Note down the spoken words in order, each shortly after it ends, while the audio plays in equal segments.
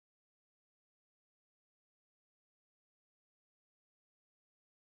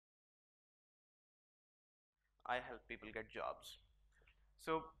I help people get jobs.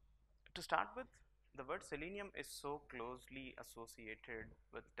 So to start with, the word Selenium is so closely associated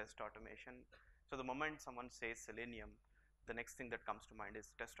with test automation. So the moment someone says Selenium, the next thing that comes to mind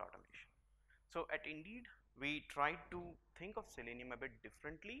is test automation. So at Indeed, we tried to think of Selenium a bit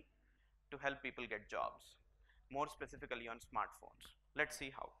differently to help people get jobs, more specifically on smartphones. Let's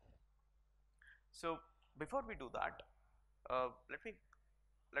see how. So before we do that,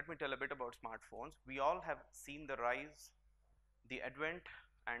 let me tell a bit about smartphones. We all have seen the rise, the advent,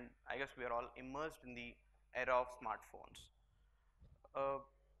 and I guess we are all immersed in the era of smartphones. Uh,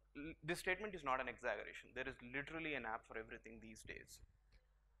 this statement is not an exaggeration. There is literally an app for everything these days.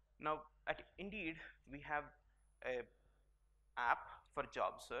 Now at Indeed, we have a app for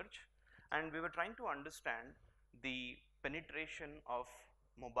job search, and we were trying to understand the penetration of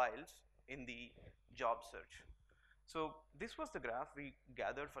mobiles in the job search. So this was the graph we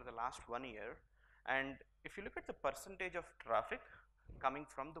gathered for the last 1 year, and if you look at the percentage of traffic coming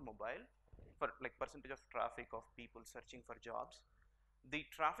from the mobile, for like percentage of traffic of people searching for jobs, the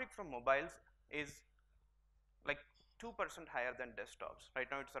traffic from mobiles is like 2% higher than desktops. Right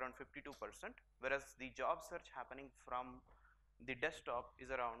now it's around 52%, whereas the job search happening from the desktop is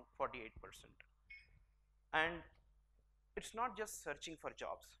around 48%. And it's not just searching for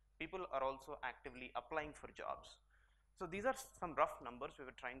jobs, people are also actively applying for jobs. So these are some rough numbers we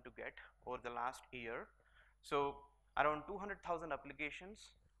were trying to get over the last year. So around 200,000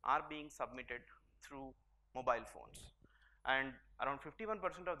 applications are being submitted through mobile phones, and around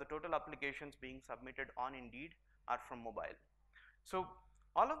 51% of the total applications being submitted on Indeed are from mobile. So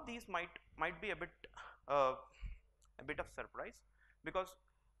all of these might be a bit of surprise, because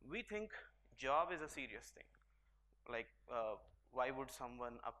we think job is a serious thing. Like why would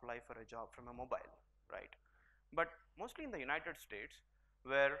someone apply for a job from a mobile, right? But mostly in the United States,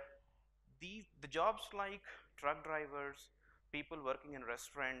 where the jobs like truck drivers, people working in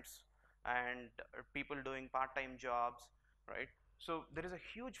restaurants, and people doing part-time jobs, right? So there is a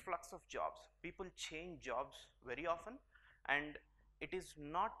huge flux of jobs. People change jobs very often, and it is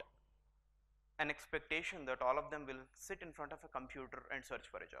not an expectation that all of them will sit in front of a computer and search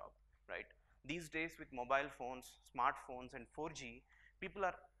for a job, right? These days with mobile phones, smartphones, and 4G, people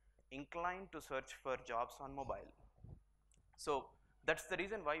are inclined to search for jobs on mobile. So that's the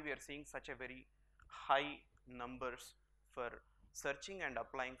reason why we are seeing such a very high numbers for searching and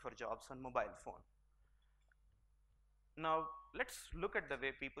applying for jobs on mobile phone. Now let's look at the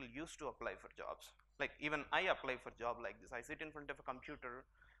way people used to apply for jobs. Like even I apply for job like this. I sit in front of a computer,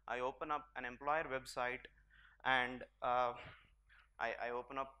 I open up an employer website, and I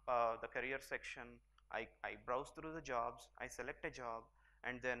open up the career section, I browse through the jobs, I select a job,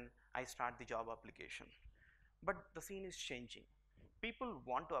 and then I start the job application. But the scene is changing. People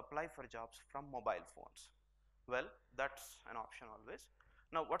want to apply for jobs from mobile phones. Well, that's an option always.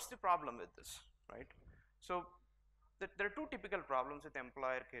 Now what's the problem with this, right? So there are two typical problems with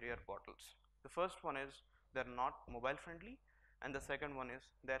employer career portals. The first one is they're not mobile friendly, and the second one is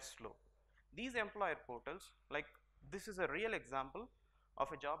they're slow. These employer portals, like this is a real example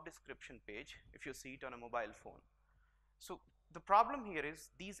of a job description page if you see it on a mobile phone. So the problem here is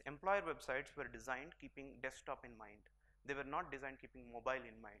these employer websites were designed keeping desktop in mind. They were not designed keeping mobile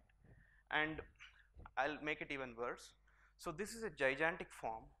in mind. And I'll make it even worse. So this is a gigantic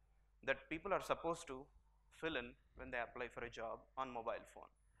form that people are supposed to fill in when they apply for a job on mobile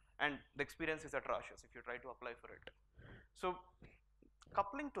phone, and the experience is atrocious if you try to apply for it. So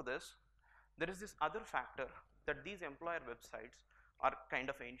coupling to this, there is this other factor that these employer websites are kind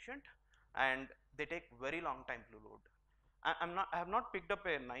of ancient and they take very long time to load. I have not picked up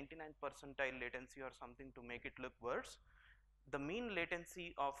a 99 percentile latency or something to make it look worse. The mean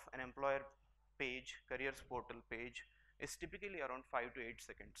latency of an employer page, careers portal page, is typically around 5 to 8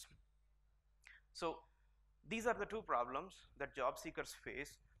 seconds. So these are the two problems that job seekers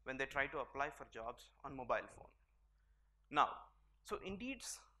face when they try to apply for jobs on mobile phone. Now, so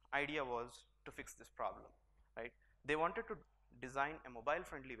Indeed's idea was to fix this problem, right? They wanted to design a mobile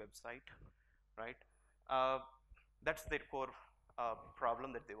friendly website, right? That's their core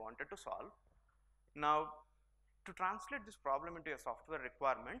problem that they wanted to solve. Now to translate this problem into a software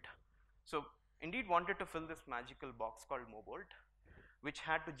requirement, so Indeed wanted to fill this magical box called Mobolt, which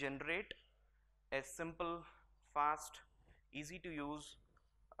had to generate a simple, fast, easy to use,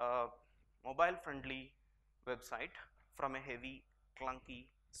 mobile friendly website from a heavy, clunky,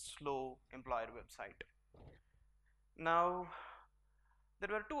 slow employer website. Now there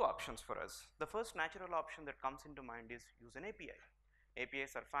were two options for us. The first natural option that comes into mind is use an API.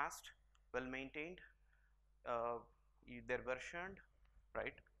 APIs are fast, well maintained, they're versioned,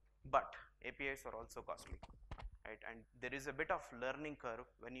 right? But APIs are also costly. right? And there is a bit of learning curve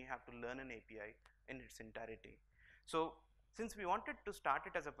when you have to learn an API in its entirety. So since we wanted to start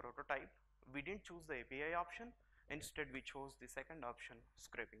it as a prototype, we didn't choose the API option. Instead, we chose the second option,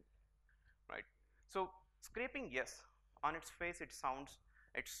 scraping, right? So scraping, yes, on its face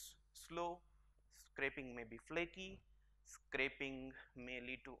it's slow, scraping may be flaky, scraping may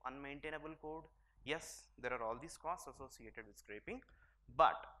lead to unmaintainable code. Yes, there are all these costs associated with scraping,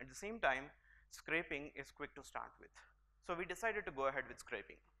 but at the same time, scraping is quick to start with. So we decided to go ahead with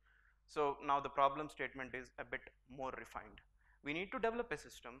scraping. So now the problem statement is a bit more refined. We need to develop a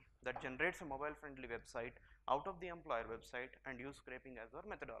system that generates a mobile friendly website out of the employer website and use scraping as our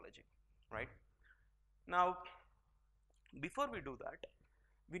methodology, right? Now, before we do that,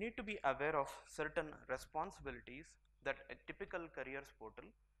 we need to be aware of certain responsibilities that a typical careers portal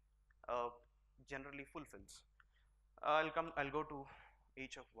uh, generally fulfills. I'll go to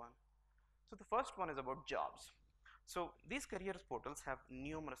each of one. So the first one is about jobs. So these careers portals have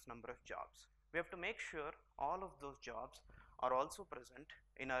numerous number of jobs. We have to make sure all of those jobs are also present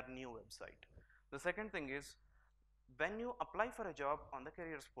in our new website. The second thing is, when you apply for a job on the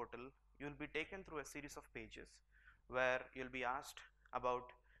careers portal, you will be taken through a series of pages where you'll be asked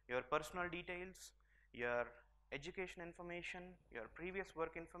about your personal details, your education information, your previous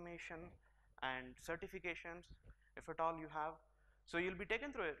work information, and certifications, if at all you have. So you'll be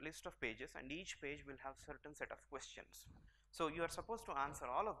taken through a list of pages, and each page will have certain set of questions. So you are supposed to answer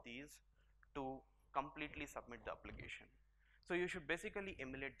all of these to completely submit the application. So you should basically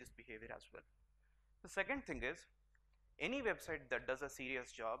emulate this behavior as well. The second thing is, any website that does a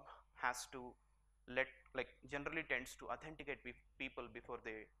serious job has to generally tends to authenticate people before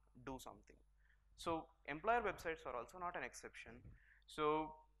they do something. So employer websites are also not an exception.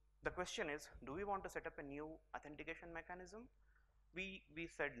 So the question is, do we want to set up a new authentication mechanism? We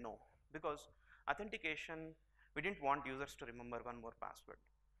said no, because authentication, we didn't want users to remember one more password.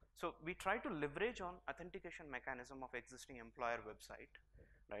 So we try to leverage on authentication mechanism of existing employer website,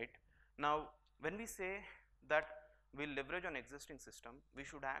 right? Now when we say that we leverage on existing system, we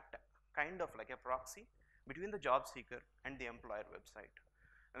should act kind of like a proxy between the job seeker and the employer website.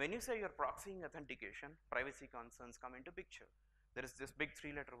 And when you say you're proxying authentication, privacy concerns come into picture. There is this big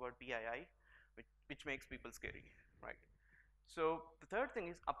 3-letter word PII, which makes people scary, right? So the third thing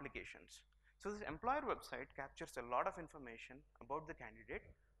is applications. So this employer website captures a lot of information about the candidate.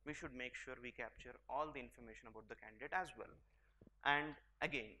 We should make sure we capture all the information about the candidate as well. And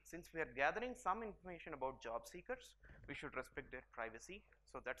again, since we are gathering some information about job seekers, we should respect their privacy.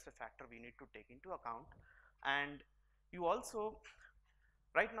 So that's a factor we need to take into account. And you also,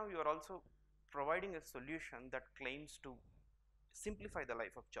 right now you are also providing a solution that claims to simplify the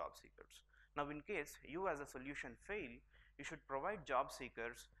life of job seekers. Now in case you as a solution fail, you should provide job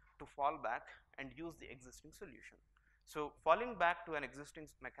seekers to fall back and use the existing solution. So falling back to an existing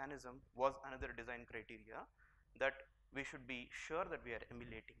mechanism was another design criteria that we should be sure that we are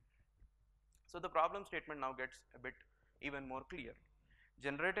emulating. So the problem statement now gets a bit even more clear.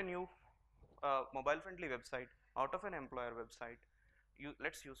 Generate a new mobile friendly website out of an employer website.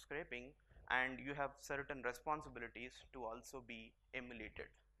 Let's use scraping, and you have certain responsibilities to also be emulated.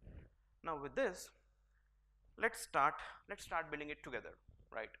 Now with this, let's start building it together,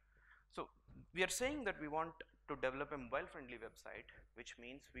 right? So we are saying that we want to develop a mobile friendly website, which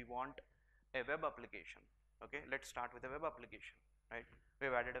means we want a web application. Okay, let's start with a web application, right?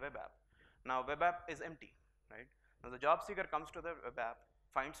 We've added a web app. Now web app is empty, right? Now the job seeker comes to the web app,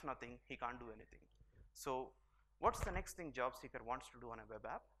 finds nothing, he can't do anything. So what's the next thing job seeker wants to do on a web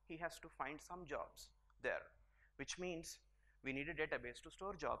app? He has to find some jobs there, which means we need a database to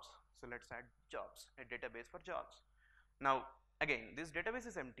store jobs. So let's add jobs, a database for jobs. Now again, this database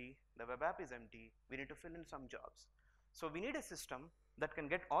is empty, the web app is empty, we need to fill in some jobs. So we need a system that can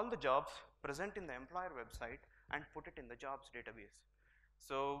get all the jobs present in the employer website and put it in the jobs database.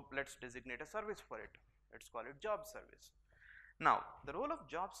 So let's designate a service for it. Let's call it job service. Now the role of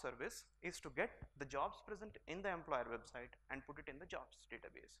job service is to get the jobs present in the employer website and put it in the jobs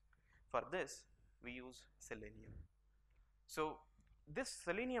database. For this we use Selenium. So this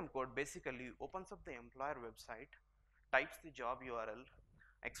Selenium code basically opens up the employer website, types the job URL,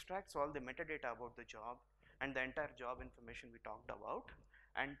 extracts all the metadata about the job and the entire job information we talked about,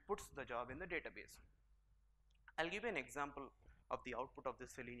 and puts the job in the database. I'll give you an example of the output of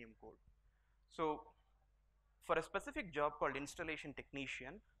this Selenium code. So for a specific job called installation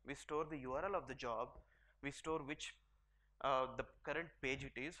technician, we store the URL of the job, we store which the current page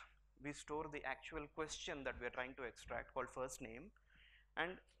it is, we store the actual question that we are trying to extract called first name,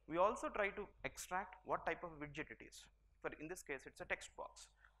 and we also try to extract what type of widget it is. For in this case it's a text box,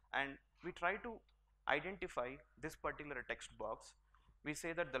 and we try to identify this particular text box, we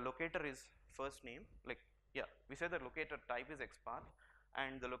say that the locator is first name, like, yeah, we say the locator type is XPath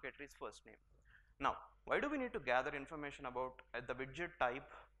and the locator is first name. Now, why do we need to gather information about the widget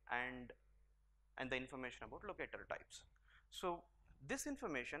type and the information about locator types? So this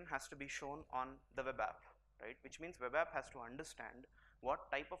information has to be shown on the web app, right, which means web app has to understand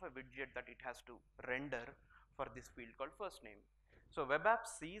what type of a widget that it has to render for this field called first name. So web app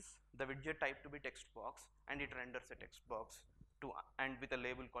sees the widget type to be text box and it renders a text box to and with a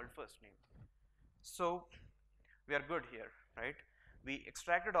label called first name. So we are good here, right? We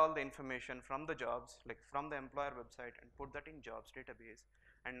extracted all the information from the jobs, like from the employer website, and put that in jobs database,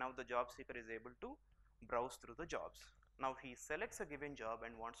 and now the job seeker is able to browse through the jobs. Now he selects a given job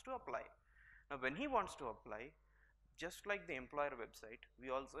and wants to apply. Now when he wants to apply, just like the employer website,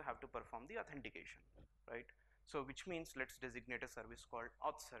 we also have to perform the authentication, right? So which means let's designate a service called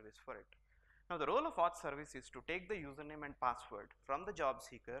auth service for it. Now the role of auth service is to take the username and password from the job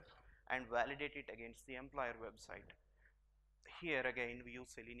seeker and validate it against the employer website. Here again we use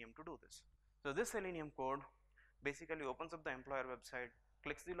Selenium to do this. So this Selenium code basically opens up the employer website,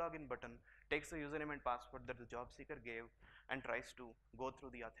 clicks the login button, takes the username and password that the job seeker gave, and tries to go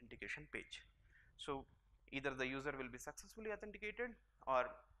through the authentication page. So either the user will be successfully authenticated or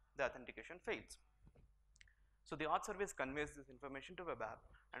the authentication fails. So the auth service conveys this information to web app,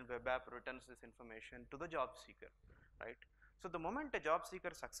 and web app returns this information to the job seeker, right? So the moment a job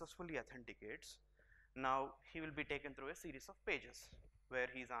seeker successfully authenticates, now he will be taken through a series of pages where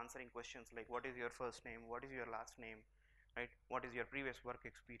he is answering questions like what is your first name, what is your last name, right, what is your previous work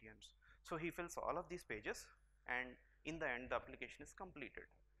experience. So he fills all of these pages, and in the end the application is completed.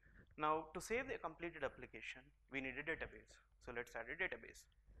 Now to save the completed application, we need a database. So let's add a database,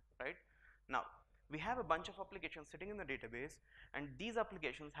 right? Now we have a bunch of applications sitting in the database, and these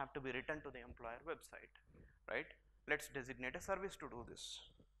applications have to be written to the employer website, right? Let's designate a service to do this.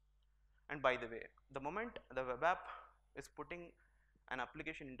 And by the way, the moment the web app is putting an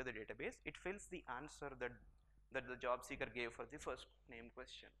application into the database, it fills the answer that the job seeker gave for the first name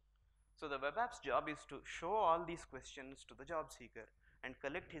question. So the web app's job is to show all these questions to the job seeker and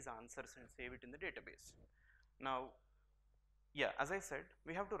collect his answers and save it in the database. Now, yeah, as I said,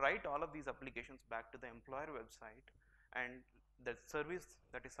 we have to write all of these applications back to the employer website, and the service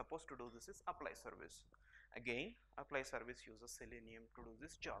that is supposed to do this is apply service. Again, apply service uses Selenium to do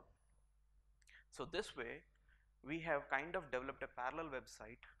this job. So this way we have kind of developed a parallel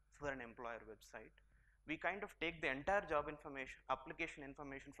website for an employer website. We kind of take the entire job information, application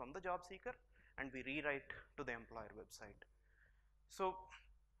information from the job seeker, and we rewrite to the employer website. So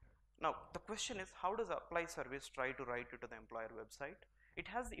now the question is, how does apply service try to write it to the employer website? It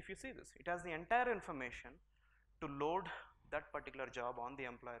has, if you see this, it has the entire information to load that particular job on the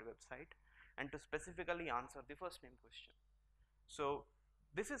employer website and to specifically answer the first name question. So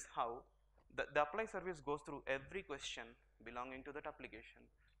this is how the apply service goes through every question belonging to that application,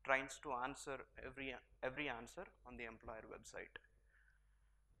 tries to answer every answer on the employer website.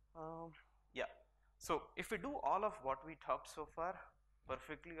 Yeah, so if we do all of what we talked so far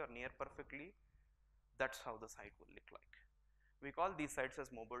perfectly or near perfectly, that's how the site will look like. We call these sites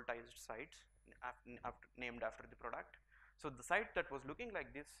as mobilized sites, named after the product. So the site that was looking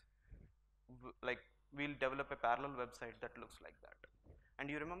like this, like, we'll develop a parallel website that looks like that. And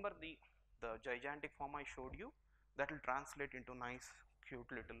you remember the gigantic form I showed you? That will translate into nice cute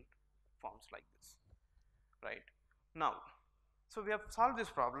little forms like this, right? Now, so we have solved this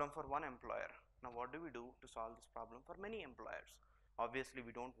problem for one employer. Now what do we do to solve this problem for many employers? Obviously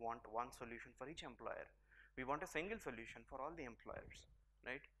we don't want one solution for each employer. We want a single solution for all the employers,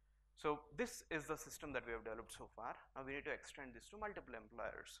 right? So this is the system that we have developed so far. Now we need to extend this to multiple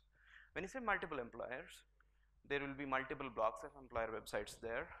employers. When you say multiple employers, there will be multiple blocks of employer websites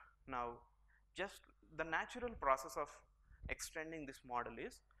there. Now just the natural process of extending this model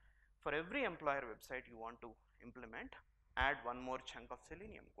is, for every employer website you want to implement, add one more chunk of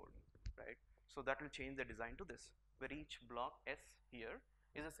Selenium code, right? So that will change the design to this, where each block S here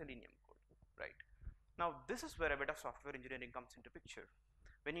is a Selenium code, right? Now this is where a bit of software engineering comes into picture.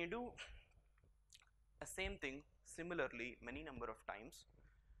 When you do a same thing similarly many number of times,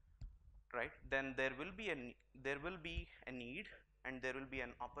 right, then there will be a need and there will be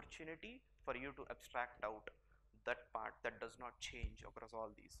an opportunity for you to abstract out that part that does not change across all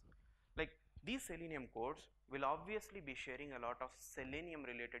these. Like, these Selenium codes will obviously be sharing a lot of Selenium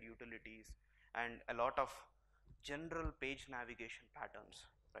related utilities and a lot of general page navigation patterns,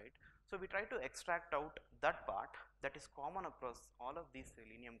 right? So we try to extract out that part that is common across all of these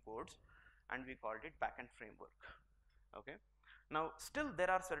Selenium codes, and we called it backend framework. Okay. Now still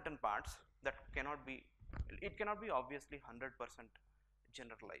there are certain parts that cannot be, it cannot be obviously 100%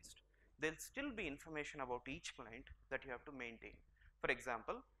 generalized. There will still be information about each client that you have to maintain. For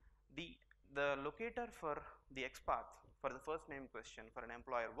example, the locator for the XPath for the first name question for an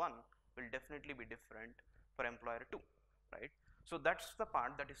employer 1 will definitely be different for employer 2, right? So that's the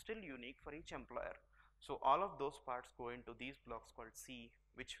part that is still unique for each employer. So all of those parts go into these blocks called C,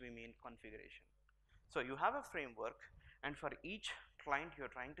 which we mean configuration. So you have a framework, and for each client you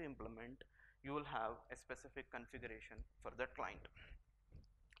are trying to implement, you will have a specific configuration for that client.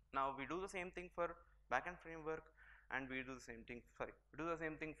 Now we do the same thing for backend framework, and we do the same thing, we do the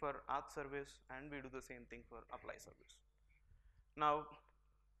same thing for auth service, and we do the same thing for apply service. Now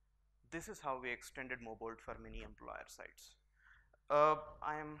this is how we extended Mobolt for many employer sites.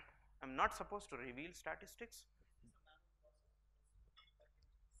 I'm not supposed to reveal statistics.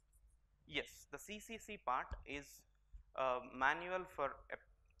 Yes, the CCC part is manual for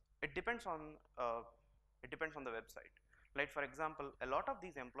it depends on the website. Like for example, a lot of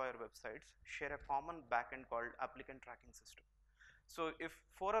these employer websites share a common backend called applicant tracking system. So if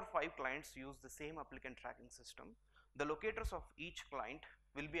 4 or 5 clients use the same applicant tracking system, the locators of each client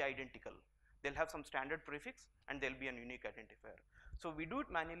will be identical. They'll have some standard prefix and there'll be a unique identifier. So we do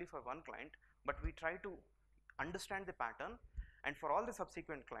it manually for one client, but we try to understand the pattern, and for all the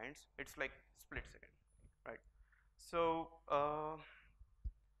subsequent clients it's like split second, right? So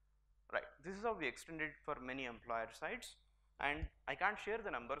right, this is how we extended for many employer sites, and I can't share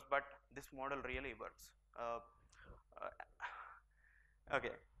the numbers, but this model really works.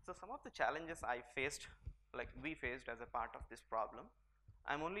 Okay, so some of the challenges I faced, like we faced as a part of this problem,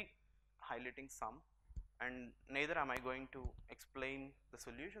 I'm only highlighting some, and neither am I going to explain the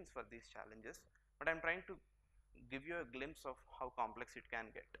solutions for these challenges, but I'm trying to give you a glimpse of how complex it can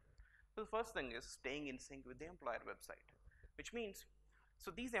get. So the first thing is staying in sync with the employer website, which means,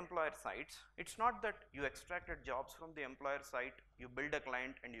 so these employer sites, it's not that you extracted jobs from the employer site, you build a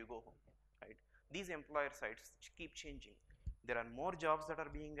client and you go home, right? These employer sites keep changing. There are more jobs that are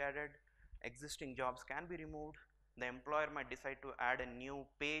being added, existing jobs can be removed, the employer might decide to add a new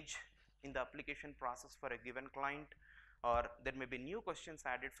page in the application process for a given client, or there may be new questions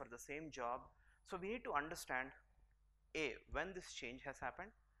added for the same job. So we need to understand A, when this change has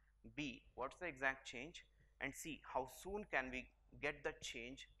happened, B, what's the exact change, and C, how soon can we get that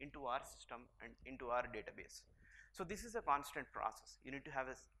change into our system and into our database. So this is a constant process. You need to have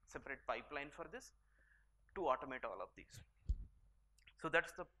a separate pipeline for this to automate all of these. So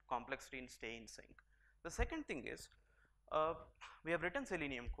that's the complexity in stay in sync. The second thing is we have written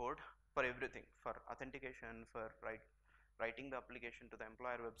Selenium code for everything, for authentication, for writing the application to the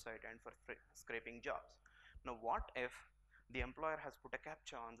employer website, and for scraping jobs. Now what if the employer has put a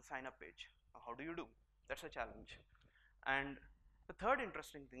CAPTCHA on the sign up page? How do you do? That's a challenge. And the third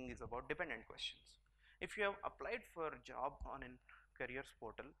interesting thing is about dependent questions. If you have applied for a job on a careers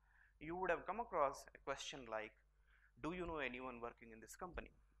portal, you would have come across a question like, do you know anyone working in this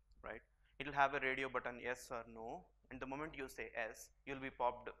company, right? It will have a radio button, yes or no, and the moment you say yes, you'll be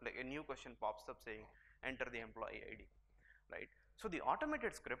popped, like a new question pops up saying enter the employee ID, right? So the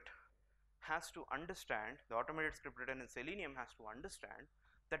automated script has to understand, the automated script written in Selenium has to understand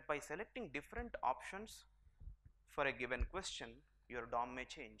that by selecting different options for a given question, your DOM may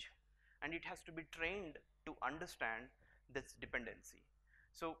change, and it has to be trained to understand this dependency.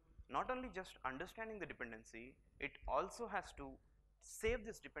 So not only just understanding the dependency, it also has to save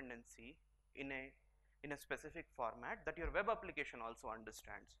this dependency in a specific format that your web application also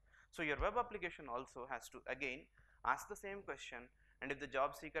understands. So your web application also has to again ask the same question, and if the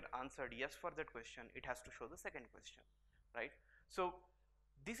job seeker answered yes for that question, it has to show the second question, right? So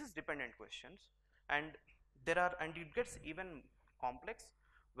this is dependent questions, and it gets even complex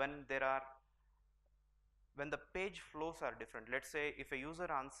when the page flows are different. Let's say if a user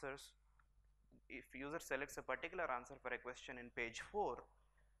selects a particular answer for a question in page 4,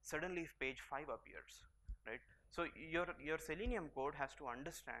 suddenly page 5 appears, right? So your Selenium code has to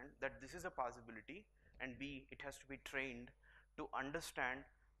understand that this is a possibility, and B, it has to be trained to understand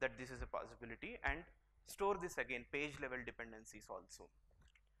that this is a possibility and store this again, page level dependencies also.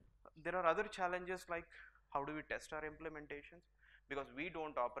 There are other challenges like how do we test our implementations, because we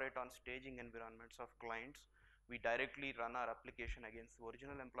don't operate on staging environments of clients. We directly run our application against the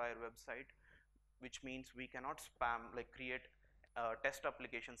original employer website, which means we cannot spam, like create test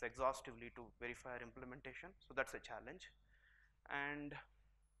applications exhaustively to verify our implementation. So that's a challenge. And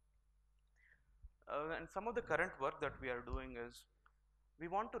some of the current work that we are doing is we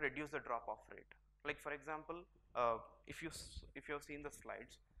want to reduce the drop-off rate. Like for example, if you have seen the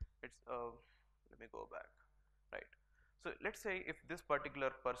slides, it's let me go back, right? So let's say if this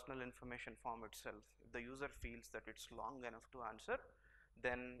particular personal information form itself, if the user feels that it's long enough to answer,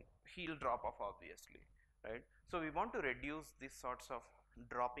 then he'll drop off obviously, right? So we want to reduce these sorts of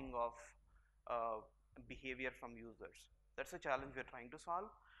dropping off uh, behavior from users. That's a challenge we're trying to solve.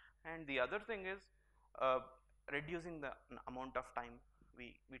 And the other thing is uh, reducing the amount of time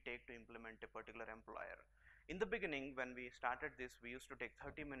we take to implement a particular employer. In the beginning, when we started this, we used to take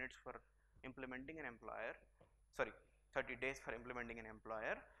 30 minutes for implementing an employer, sorry, 30 days for implementing an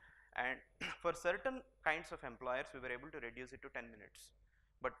employer, and for certain kinds of employers we were able to reduce it to 10 minutes.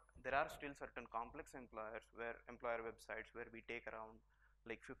 But there are still certain complex employers where employer websites where we take around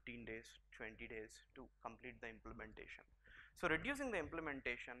like 15 days, 20 days to complete the implementation. So reducing the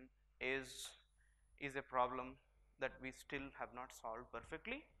implementation is a problem that we still have not solved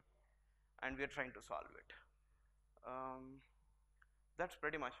perfectly, and we are trying to solve it. That's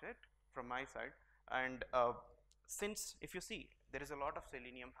pretty much it from my side. And since if you see, there is a lot of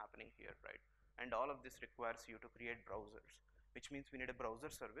Selenium happening here, right? And all of this requires you to create browsers, which means we need a browser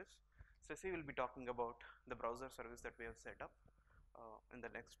service. Sasi will be talking about the browser service that we have set up in the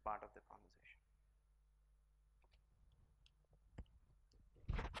next part of the conversation.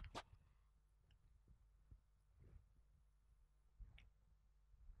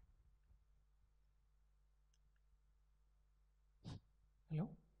 Hello.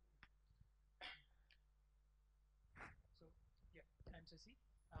 So yeah, I'm Sasi.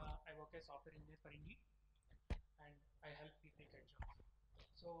 I work as software engineer for Indeed, and I help people get jobs.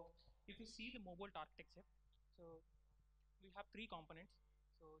 So if you see the mobile architecture, so we have three components.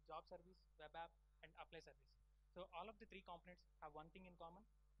 So job service, web app, and apply service. So all of the three components have one thing in common.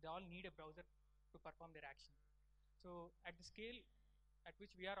 They all need a browser to perform their action. So at the scale at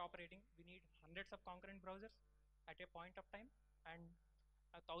which we are operating, we need hundreds of concurrent browsers at a point of time, and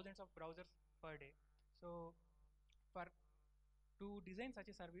thousands of browsers per day. So for to design such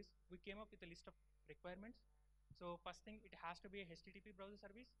a service, we came up with a list of requirements. So first thing, it has to be a HTTP browser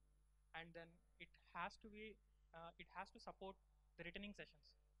service, and then it has to support the returning sessions,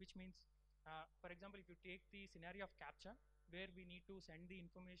 which means, for example, if you take the scenario of CAPTCHA, where we need to send the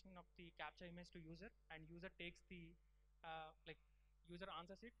information of the CAPTCHA image to user, and user takes the like user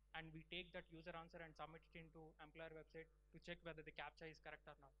answers it, and we take that user answer and submit it into employer website to check whether the CAPTCHA is correct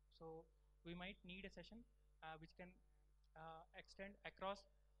or not. So we might need a session which can extend across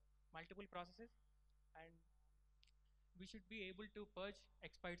multiple processes, and we should be able to purge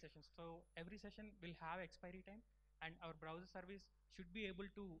expired sessions. So every session will have expiry time, and our browser service should be able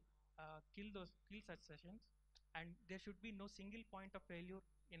to kill such sessions, and there should be no single point of failure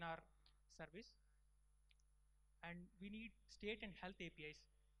in our service. And we need state and health APIs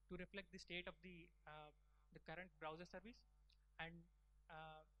to reflect the state of the current browser service. And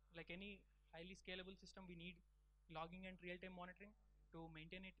like any highly scalable system, we need logging and real-time monitoring to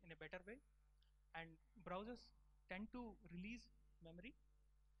maintain it in a better way. And browsers tend to release memory,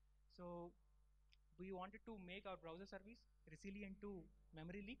 so we wanted to make our browser service resilient to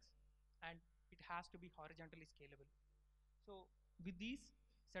memory leaks, and it has to be horizontally scalable. So with these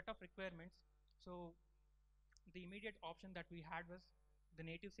set of requirements, so the immediate option that we had was the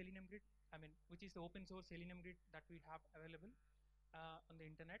native Selenium Grid, which is the open source Selenium Grid that we have available on the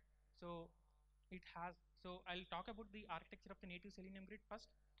internet. So it has, so I'll talk about the architecture of the native Selenium Grid first.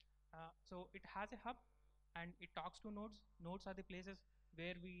 So it has a hub, and it talks to nodes. Nodes are the places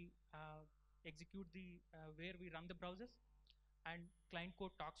where we where we run the browsers, and client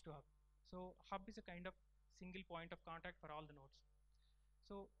code talks to hub. So hub is a kind of single point of contact for all the nodes.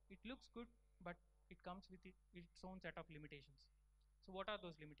 So it looks good, but it comes with its own set of limitations. So what are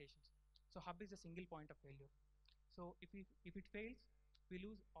those limitations? So hub is a single point of failure. So if it fails, we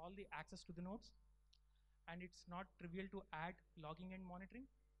lose all the access to the nodes, and it's not trivial to add logging and monitoring,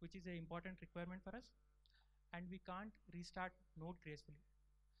 which is an important requirement for us, and we can't restart node gracefully.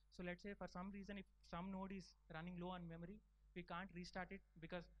 So let's say for some reason, if some node is running low on memory, we can't restart it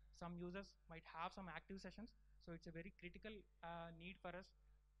because some users might have some active sessions. So it's a very critical need for us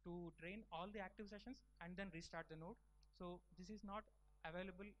to drain all the active sessions and then restart the node. So this is not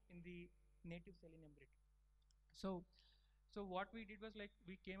available in the native Selenium Grid. So what we did was, like,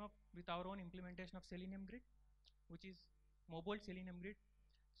 we came up with our own implementation of Selenium Grid, which is mobile Selenium Grid.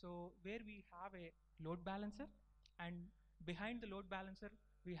 So where we have a load balancer, and behind the load balancer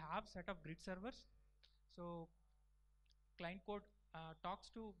we have set of grid servers. So client code talks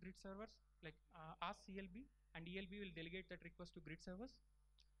to grid servers, like ask CLB, and ELB will delegate that request to grid servers,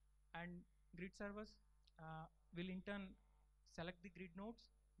 and grid servers will in turn select the grid nodes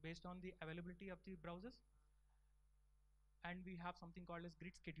based on the availability of the browsers. And we have something called as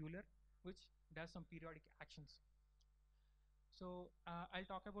grid scheduler, which does some periodic actions. So I'll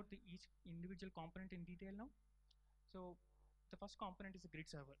talk about each individual component in detail now. So the first component is a grid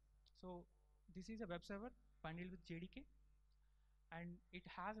server. So this is a web server bundled with JDK, and it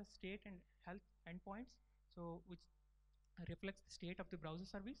has a state and health endpoints, so which reflects the state of the browser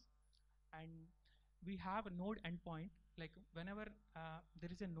service. And we have a node endpoint, like whenever there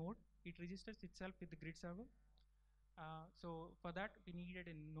is a node, it registers itself with the grid server. So for that, we needed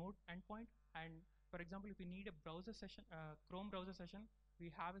a node endpoint. And for example, if we need a browser session, Chrome browser session,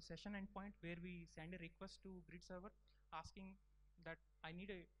 we have a session endpoint where we send a request to grid server asking that I need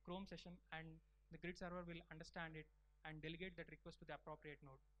a Chrome session, and the grid server will understand it and delegate that request to the appropriate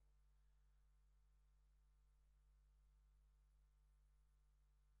node.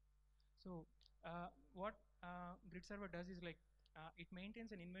 So what grid server does is like it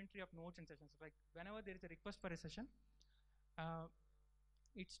maintains an inventory of nodes and sessions. Like whenever there is a request for a session, uh,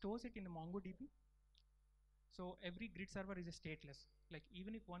 it stores it in the MongoDB. So every grid server is a stateless. Like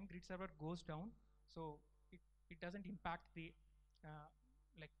even if one grid server goes down, so it doesn't impact the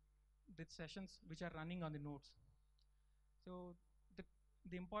like the sessions which are running on the nodes. So the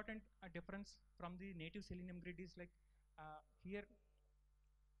the important difference from the native Selenium grid is like here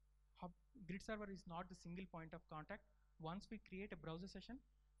hub grid server is not the single point of contact. Once we create a browser session,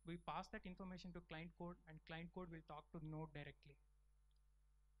 we pass that information to client code, and client code will talk to the node directly.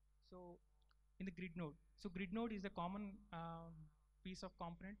 So in the grid node, so grid node is a common piece of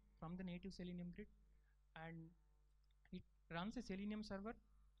component from the native Selenium grid, and it runs a Selenium server,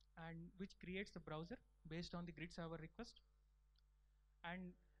 and which creates the browser based on the grid server request.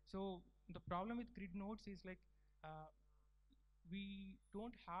 And so the problem with grid nodes is like uh, we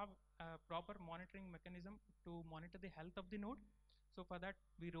don't have a proper monitoring mechanism to monitor the health of the node. So for that,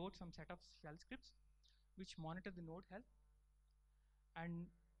 we wrote some set of shell scripts which monitor the node health. And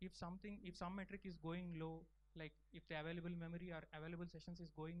if some metric is going low, like if the available memory or available sessions is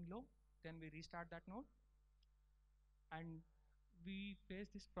going low, then we restart that node. And we face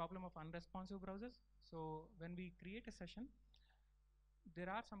this problem of unresponsive browsers. So when we create a session, there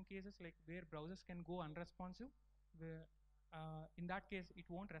are some cases like where browsers can go unresponsive, where in that case it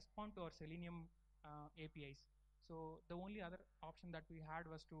won't respond to our Selenium APIs. So the only other option that we had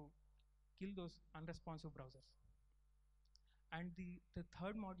was to kill those unresponsive browsers. And the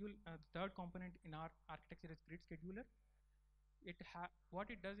third module, the third component in our architecture is grid scheduler. What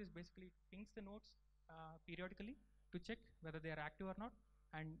it does is basically it pings the nodes periodically to check whether they are active or not.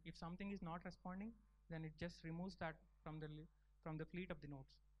 And if something is not responding, then it just removes that from the fleet of the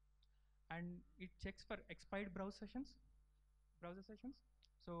nodes. And it checks for expired browser sessions.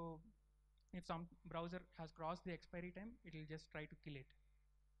 So if some browser has crossed the expiry time, it will just try to kill it.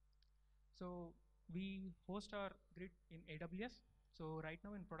 So we host our grid in AWS. So right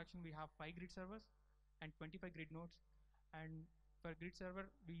now in production, we have 5 grid servers and 25 grid nodes. And for grid server,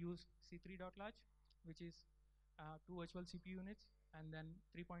 we use C3.large, which is 2 virtual CPU units and then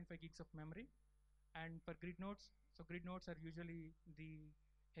 3.5 gigs of memory. And for grid nodes, so grid nodes are usually the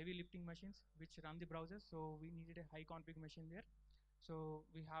heavy lifting machines which run the browser. So we needed a high config machine there. So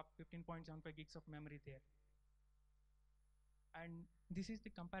we have 15.75 gigs of memory there. And this is the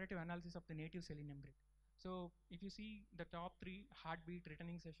comparative analysis of the native Selenium grid. So if you see the top 3 heartbeat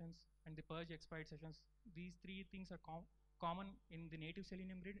returning sessions and the purge expired sessions, these 3 things are common in the native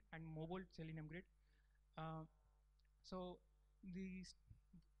Selenium grid and mobile Selenium grid. Uh, so these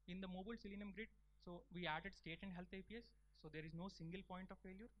in the mobile Selenium grid, so we added state and health APIs. So there is no single point of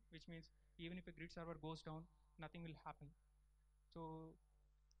failure, which means even if a grid server goes down, nothing will happen. So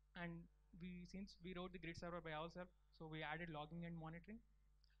and since we wrote the grid server by ourselves, so we added logging and monitoring.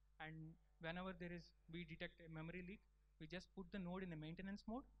 And whenever we detect a memory leak, we just put the node in the maintenance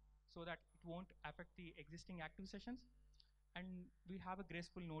mode so that it won't affect the existing active sessions. And we have a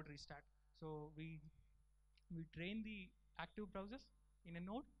graceful node restart. So we drain the active browsers in a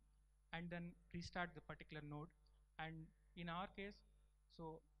node and then restart the particular node. And in our case,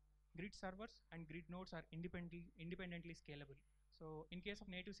 so grid servers and grid nodes are independently scalable. So in case of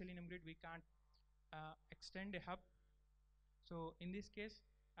native Selenium grid, we can't extend a hub. So in this case,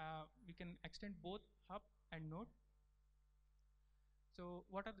 we can extend both hub and node. So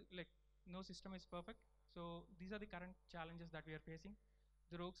what are no system is perfect. So these are the current challenges that we are facing.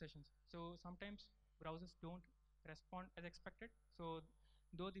 The rogue sessions. So sometimes browsers don't respond as expected. So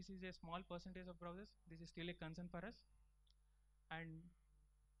though this is a small percentage of browsers, this is still a concern for us. And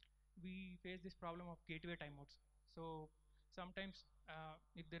we face this problem of gateway timeouts. So sometimes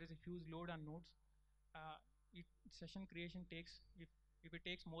if there is a huge load on nodes, session creation takes, if it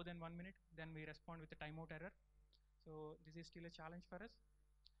takes more than 1 minute, then we respond with a timeout error. So this is still a challenge for us.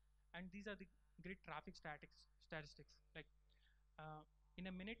 And these are the grid traffic statistics. Like In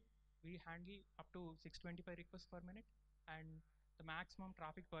a minute, we handle up to 625 requests per minute, and the maximum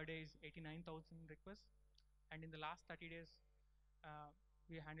traffic per day is 89,000 requests. And in the last 30 days,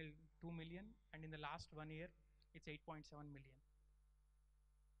 we handled 2 million, and in the last 1 year, it's 8.7 million.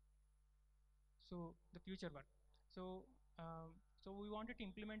 So the future work. So so we wanted to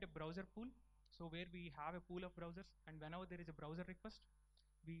implement a browser pool. So where we have a pool of browsers, and whenever there is a browser request,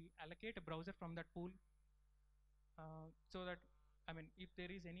 we allocate a browser from that pool, so that, I mean, if there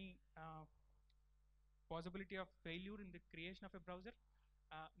is any possibility of failure in the creation of a browser,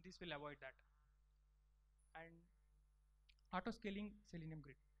 this will avoid that. And auto scaling Selenium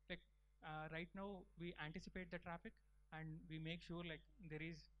Grid. Like right now, we anticipate the traffic and we make sure like there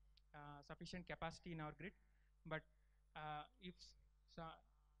is sufficient capacity in our grid. But if so,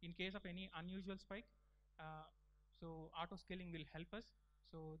 in case of any unusual spike, so auto scaling will help us.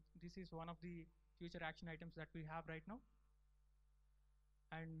 So this is one of the future action items that we have right now.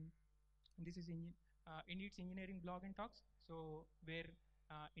 And this is Indeed's engineering blog and talks. So where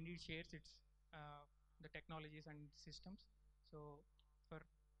Indeed shares its the technologies and systems. So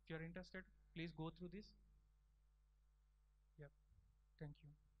if you're interested, please go through this. Yep. Thank you.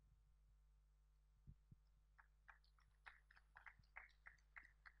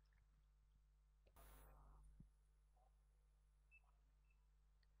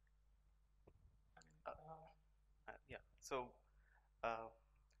 Yeah. So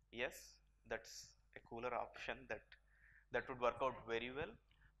yes, that's a cooler option that would work out very well.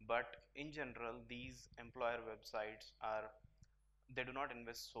 But in general, these employer websites they do not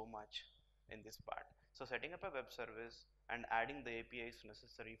invest so much in this part. So setting up a web service and adding the APIs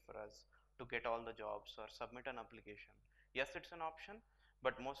necessary for us to get all the jobs or submit an application. Yes, it's an option,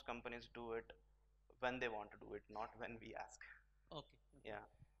 but most companies do it when they want to do it, not when we ask. Okay. Yeah.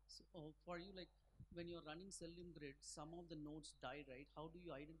 So for you, like when you're running Selenium Grid, some of the nodes die, right? How do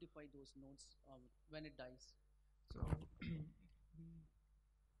you identify those nodes when it dies? So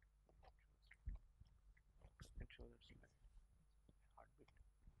It shows it's like heartbeat.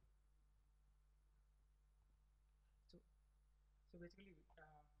 So basically,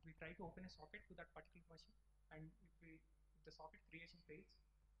 we try to open a socket to that particular machine, and if the socket creation fails,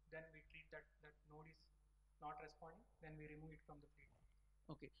 then we treat that node is not responding, then we remove it from the feed.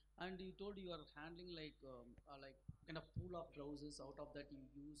 Okay. And you told you are handling like kind of pool of browsers. Out of that, you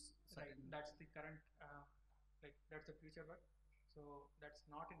use Right. certain. That's the current, like that's the future work. So that's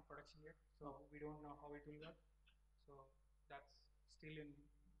not in production yet. So we don't know how it will work. So that's still in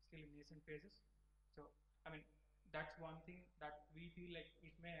nascent phases. So I mean, that's one thing that we feel like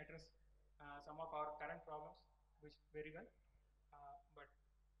it may address some of our current problems, which very well. But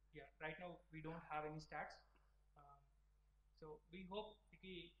yeah, right now we don't have any stats. So we hope it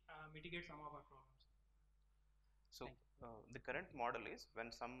will mitigate some of our problems. So the current model is when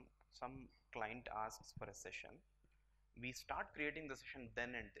some client asks for a session, we start creating the session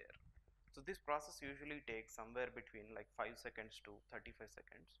then and there. So this process usually takes somewhere between like 5 seconds to 35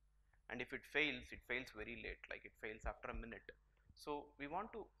 seconds. And if it fails very late, like it fails after a minute. So we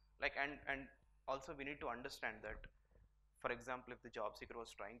want to like, and also we need to understand that, for example, if the job seeker was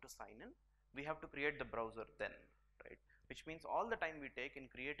trying to sign in, we have to create the browser then, right? Which means all the time we take in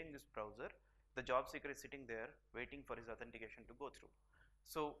creating this browser, the job seeker is sitting there waiting for his authentication to go through.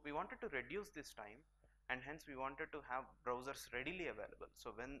 So we wanted to reduce this time, and hence we wanted to have browsers readily available.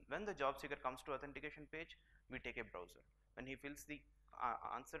 So when the job seeker comes to authentication page, we take a browser. When he fills the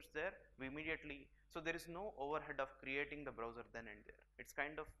answers there, we immediately, so there is no overhead of creating the browser then and there. It's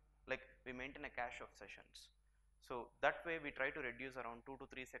kind of like we maintain a cache of sessions. So that way we try to reduce around 2 to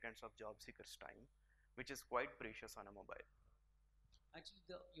 3 seconds of job seeker's time, which is quite precious on a mobile. Actually,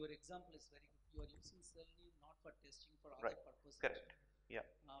 your example is very good. You are using Selenium not for testing, for Right. other purposes. Correct. Yeah.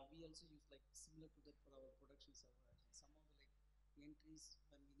 We also use like similar to that for our production server. Actually, some of the like entries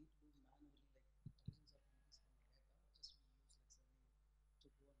when we need to do the manually, like thousands of entries from the data, just we use like Selenium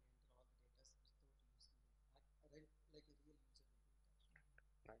to go and enter all the data without using like a real user will do it.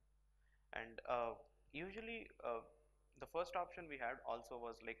 Actually. Right. And usually the first option we had also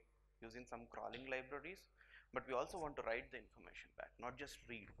was like using some crawling libraries, but we also want to write the information back, not just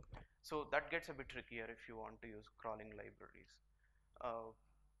read. So that gets a bit trickier if you want to use crawling libraries.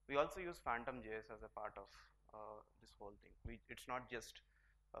 We also use Phantom.js as a part of this whole thing. It's not just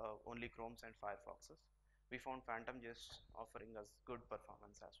only Chromes and Firefoxes. We found Phantom.js offering us good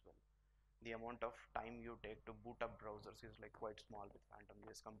performance as well. The amount of time you take to boot up browsers is like quite small with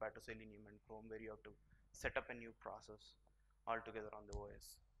Phantom.js compared to Selenium and Chrome, where you have to set up a new process altogether on the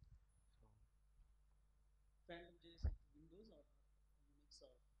OS. So, Phantom.js Windows or Unix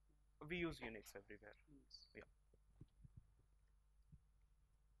or? We use Unix everywhere. Unix. Yeah. Okay. And you told you are handling like 625 requests per minute. So how do you manage that? Like,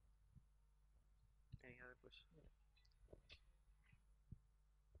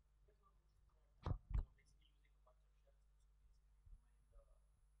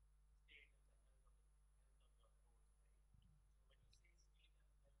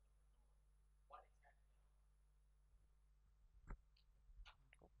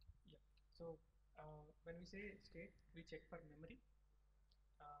 So when we say state, we check for memory.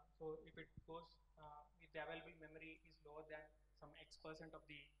 So if it goes, if the available memory is lower than some X% of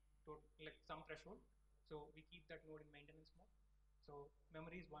the total, like some threshold, so we keep that node in maintenance mode. So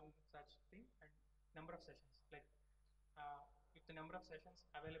memory is one such thing, and number of sessions. Like if the number of sessions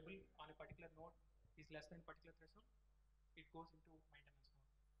available on a particular node is less than particular threshold, it goes into maintenance mode.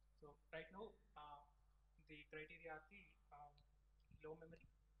 So right now, the criteria are the low memory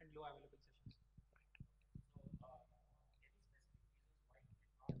and low available sessions.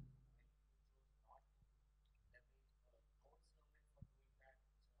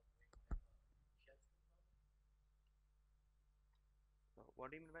 What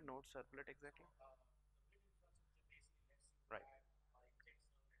do you mean by node servlet exactly? Right.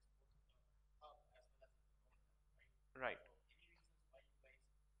 Right. Right.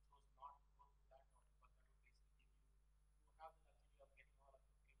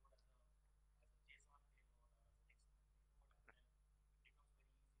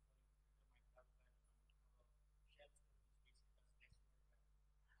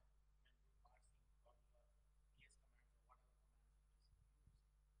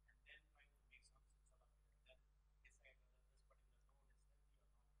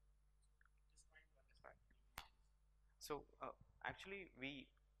 So actually,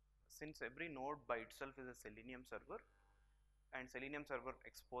 since every node by itself is a Selenium server, and Selenium server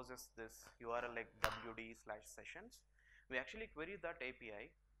exposes this URL like wd/sessions, we actually query that API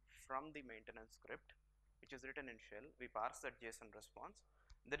from the maintenance script, which is written in shell. We parse that JSON response.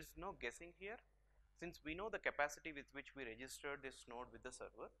 There is no guessing here, since we know the capacity with which we registered this node with the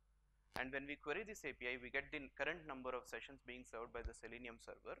server, and when we query this API, we get the current number of sessions being served by the Selenium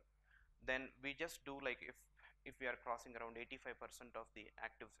server. Then we just do like if we are crossing around 85% of the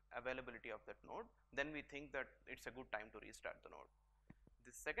active availability of that node, then we think that it's a good time to restart the node. The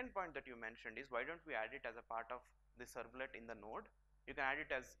second point that you mentioned is, why don't we add it as a part of the servlet in the node? You can add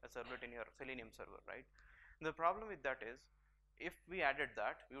it as a servlet in your Selenium server, right? The problem with that is, if we added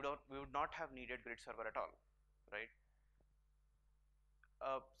that, we would not have needed grid server at all, right?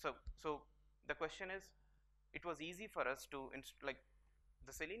 So the question is, it was easy for us to like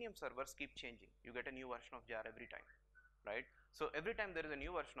the Selenium servers keep changing. You get a new version of jar every time, right? So every time there is a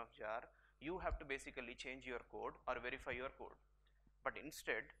new version of jar, you have to basically change your code or verify your code. But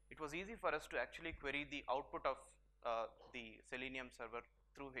instead, it was easy for us to actually query the output of the Selenium server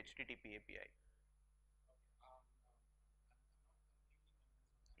through HTTP API.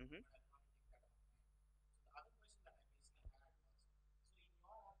 Mm-hmm.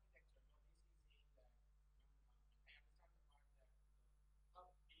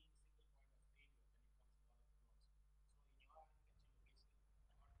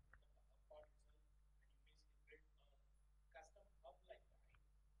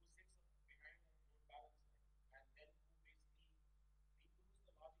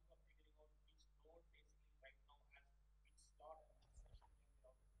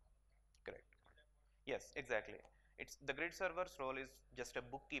 Correct. Yes, exactly. It's the grid server's role is just a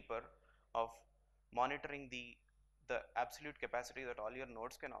bookkeeper of monitoring the absolute capacity that all your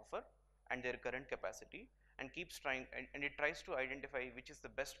nodes can offer and their current capacity, and keeps trying and it tries to identify which is the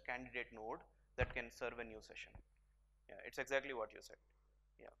best candidate node that can serve a new session. Yeah, it's exactly what you said.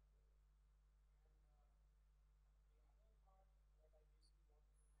 Yeah.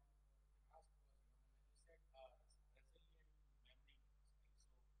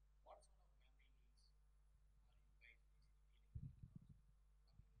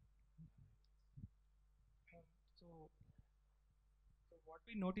 So So what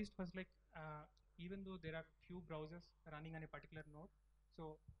we noticed was like even though there are few browsers running on a particular node,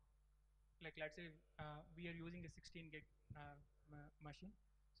 so like let's say we are using a 16 gig machine.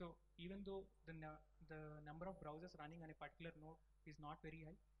 So even though the number of browsers running on a particular node is not very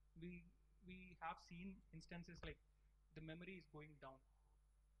high, we have seen instances like the memory is going down.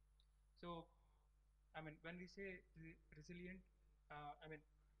 So I mean when we say resilient, I mean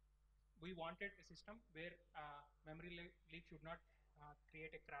we wanted a system where memory leak should not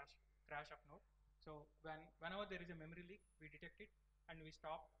create a crash of node. So whenever there is a memory leak, we detect it and we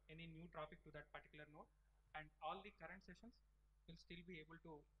stop any new traffic to that particular node, and all the current sessions will still be able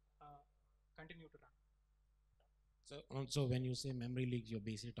to continue to run. So when you say memory leaks, you're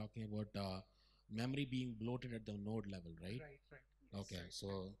basically talking about memory being bloated at the node level, right? Right. Okay, Right.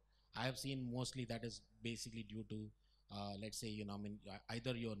 so I have seen mostly that is basically due to, let's say, I mean,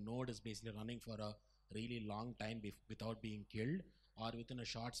 either your node is basically running for a really long time without being killed, or within a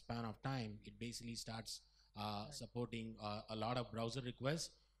short span of time, it basically starts supporting a lot of browser requests,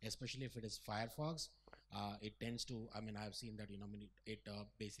 especially if it is Firefox. It tends to, I mean, I've seen that, I mean, it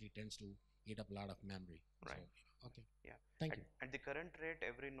basically tends to eat up a lot of memory. Right. So, okay. Yeah. Thank at, you. At the current rate,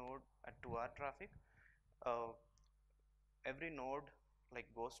 every node at 2-hour traffic, uh, every node like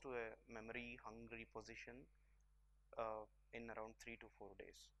goes to a memory hungry position in around 3 to 4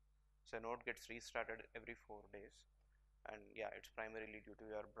 days. So a node gets restarted every 4 days, and yeah, it's primarily due to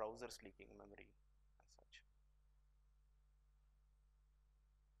your browser's leaking memory as such.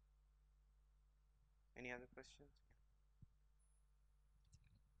 Any other questions?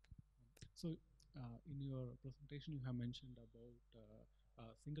 So, in your presentation, you have mentioned about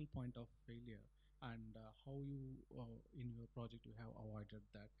single point of failure and how you, in your project, you have avoided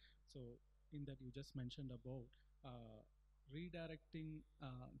that. So, in that, you just mentioned about redirecting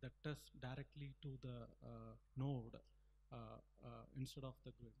the test directly to the node instead of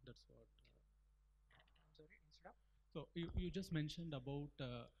the grid. That's what. I'm sorry, instead of? So you just mentioned about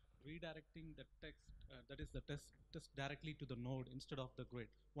redirecting the text, that is the test directly to the node instead of the grid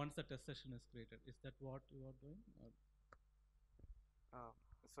once the test session is created. Is that what you are doing? Uh,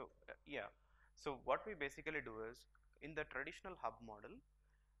 yeah, so what we basically do is, in the traditional hub model,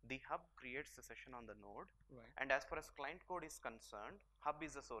 the hub creates the session on the node, Right. and as far as client code is concerned, hub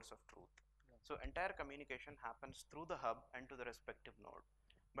is the source of truth. Yeah. So entire communication happens through the hub and to the respective node.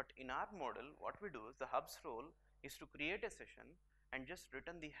 But in our model, what we do is, the hub's role is to create a session and just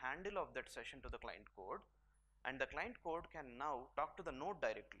return the handle of that session to the client code, and the client code can now talk to the node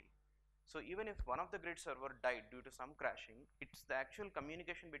directly. So even if one of the grid server died due to some crashing, it's the actual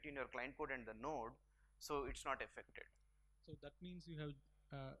communication between your client code and the node, so it's not affected. So that means you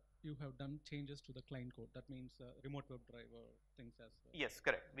have done changes to the client code. That means remote WebDriver things as well. Yes,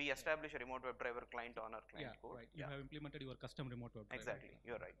 correct. We establish a remote WebDriver client on our client code. Right. You have implemented your custom remote WebDriver. Exactly.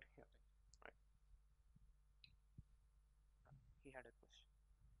 You're right. Yeah. Right. He had a question.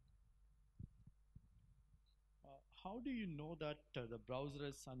 How do you know that the browser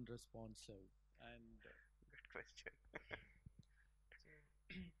is unresponsive? And Good question.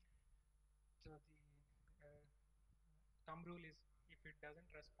 So the thumb rule is, if it doesn't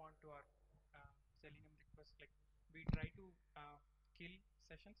respond to our Selenium request, like we try to kill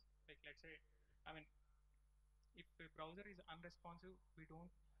sessions. Like let's say, I mean, if a browser is unresponsive, we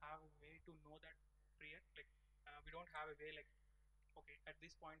don't have a way to know that prior. Like we don't have a way like, okay, at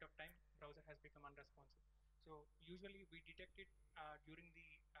this point of time, browser has become unresponsive. So usually we detect it during the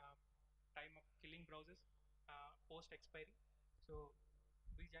time of killing browsers post expiry. So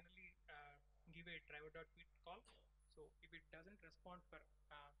we generally give a driver.quit call. So if it doesn't respond for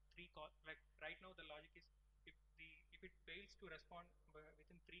 3 calls, like right now the logic is, if it fails to respond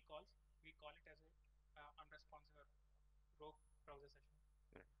within 3 calls, we call it as a unresponsive or rogue browser session.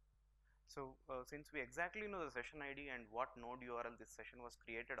 Right. So since we exactly know the session ID and what node URL this session was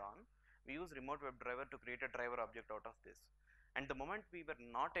created on, we use remote WebDriver to create a driver object out of this. And the moment we were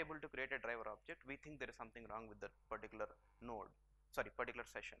not able to create a driver object, we think there is something wrong with that particular particular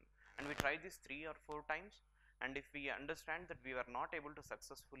session. And we try this 3 or 4 times. And if we understand that we were not able to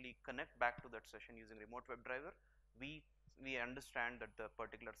successfully connect back to that session using remote WebDriver, we understand that the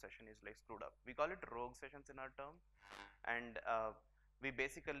particular session is like screwed up. We call it rogue sessions in our term, and we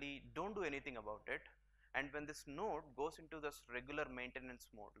basically don't do anything about it. And when this node goes into this regular maintenance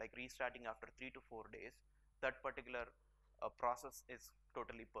mode, like restarting after 3 to 4 days, that particular process is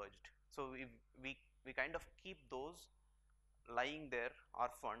totally purged. So we kind of keep those lying there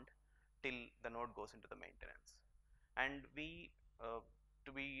orphaned till the node goes into the maintenance. And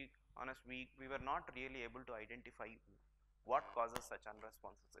to be honest, we were not really able to identify what causes such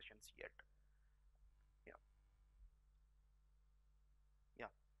unresponsive sessions yet. Yeah. Yeah.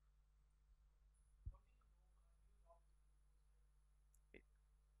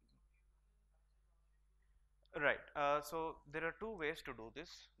 Right. So there are two ways to do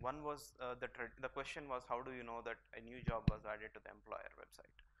this. One was the question was, how do you know that a new job was added to the employer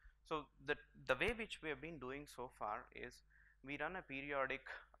website? So the way which we have been doing so far is, we run a periodic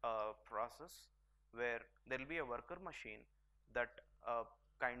process where there will be a worker machine that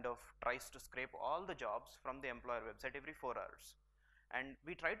kind of tries to scrape all the jobs from the employer website every 4 hours, and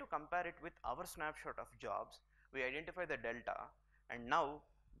we try to compare it with our snapshot of jobs. We identify the delta, and now,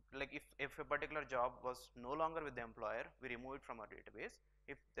 like if a particular job was no longer with the employer, we remove it from our database.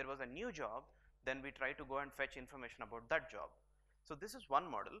 If there was a new job, then we try to go and fetch information about that job. So this is one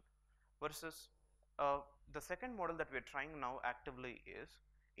model, versus the second model that we are trying now actively is,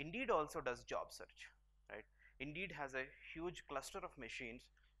 Indeed also does job search, right? Indeed has a huge cluster of machines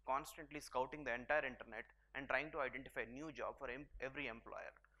constantly scouting the entire internet and trying to identify a new job for every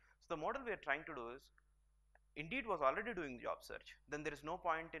employer. So the model we are trying to do is, Indeed was already doing job search, then there is no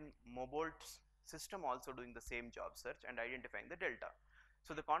point in Mobolt's system also doing the same job search and identifying the delta.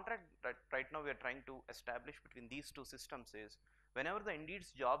 So the contract that right now we are trying to establish between these two systems is, whenever the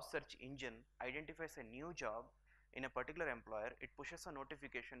Indeed's job search engine identifies a new job in a particular employer, it pushes a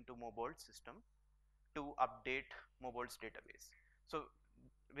notification to Mobold's system to update Mobold's database. So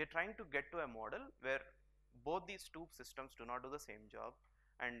we are trying to get to a model where both these two systems do not do the same job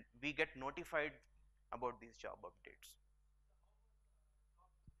and we get notified about these job updates.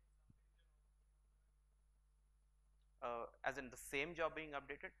 As in the same job being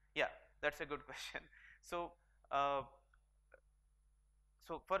updated? Yeah, that's a good question. So uh,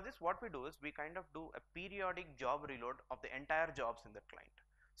 so for this, what we do is we kind of do a periodic job reload of the entire jobs in the client.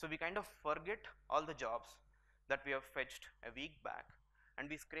 So we kind of forget all the jobs that we have fetched a week back, and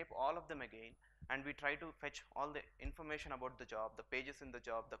we scrape all of them again, and we try to fetch all the information about the job, the pages in the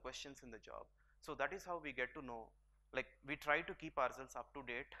job, the questions in the job. So that is how we get to know, like we try to keep ourselves up to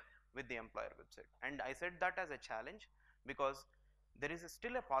date with the employer website. And I said that as a challenge because there is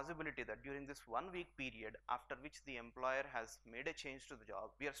still a possibility that during this 1 week period after which the employer has made a change to the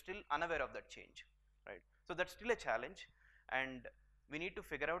job, we are still unaware of that change, right? So that's still a challenge, and we need to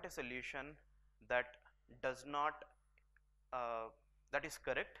figure out a solution that does not that is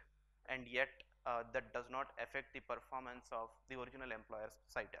correct, and yet that does not affect the performance of the original employer's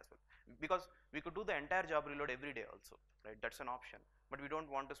site as well, because we could do the entire job reload every day also, right? That's an option, but we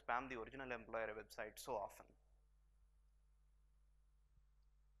don't want to spam the original employer website so often.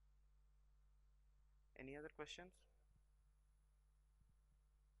 Any other questions?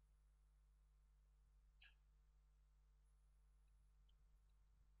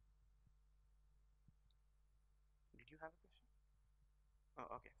 Did you have a question?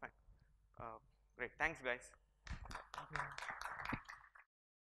 Oh, okay, fine. Great, thanks guys. Thank you.